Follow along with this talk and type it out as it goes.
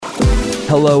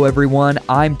Hello everyone,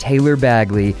 I'm Taylor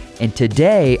Bagley, and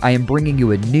today I am bringing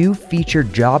you a new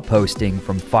featured job posting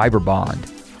from Fibrebond.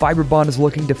 Fibrebond is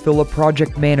looking to fill a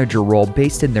project manager role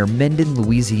based in their Mendon,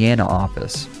 Louisiana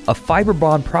office. A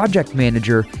Fibrebond project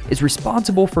manager is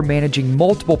responsible for managing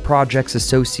multiple projects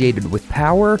associated with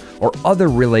power or other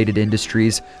related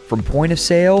industries from point of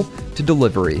sale to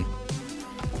delivery.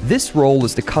 This role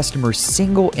is the customer's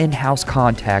single in-house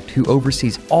contact who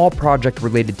oversees all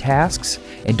project-related tasks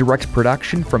and directs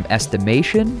production from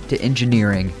estimation to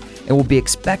engineering, and will be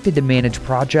expected to manage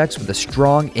projects with a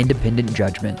strong independent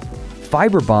judgment.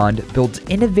 Fibrebond builds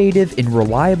innovative and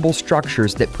reliable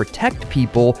structures that protect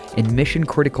people and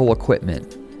mission-critical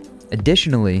equipment.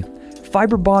 Additionally,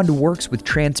 Fibrebond works with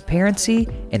transparency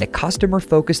and a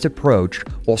customer-focused approach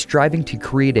while striving to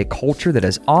create a culture that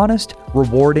is honest,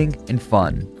 rewarding, and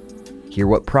fun. Hear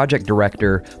what Project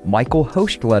Director Michael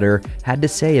Hostletter had to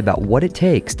say about what it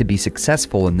takes to be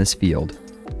successful in this field.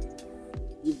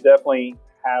 You definitely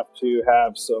have to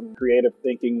have some creative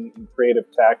thinking and creative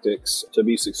tactics to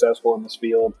be successful in this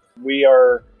field. We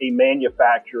are a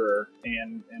manufacturer,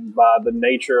 and by the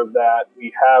nature of that,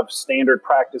 we have standard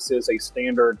practices, a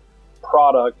standard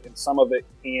product, and some of it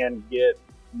can get,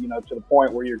 to the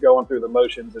point where you're going through the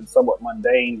motions and somewhat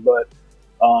mundane. But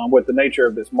with the nature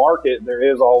of this market, there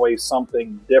is always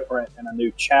something different and a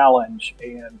new challenge.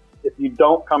 And if you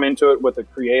don't come into it with a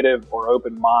creative or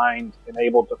open mind and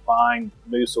able to find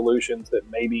new solutions that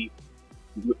maybe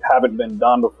haven't been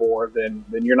done before, then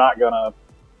you're not going to,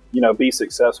 be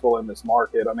successful in this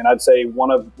market. I mean, I'd say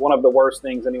one of the worst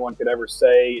things anyone could ever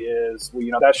say is,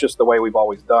 well, that's just the way we've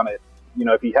always done it.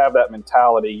 If you have that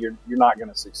mentality, you're not going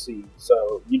to succeed.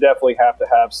 So you definitely have to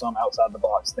have some outside the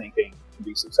box thinking to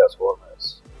be successful in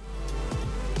this.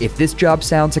 If this job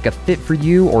sounds like a fit for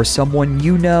you or someone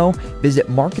you know, visit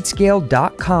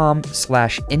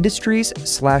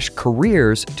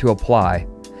marketscale.com/industries/careers to apply.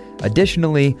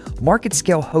 Additionally,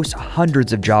 MarketScale hosts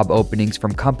hundreds of job openings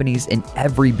from companies in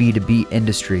every B2B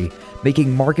industry, making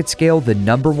MarketScale the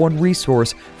 #1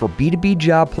 resource for B2B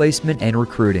job placement and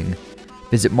recruiting.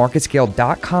 Visit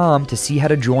marketscale.com to see how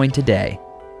to join today.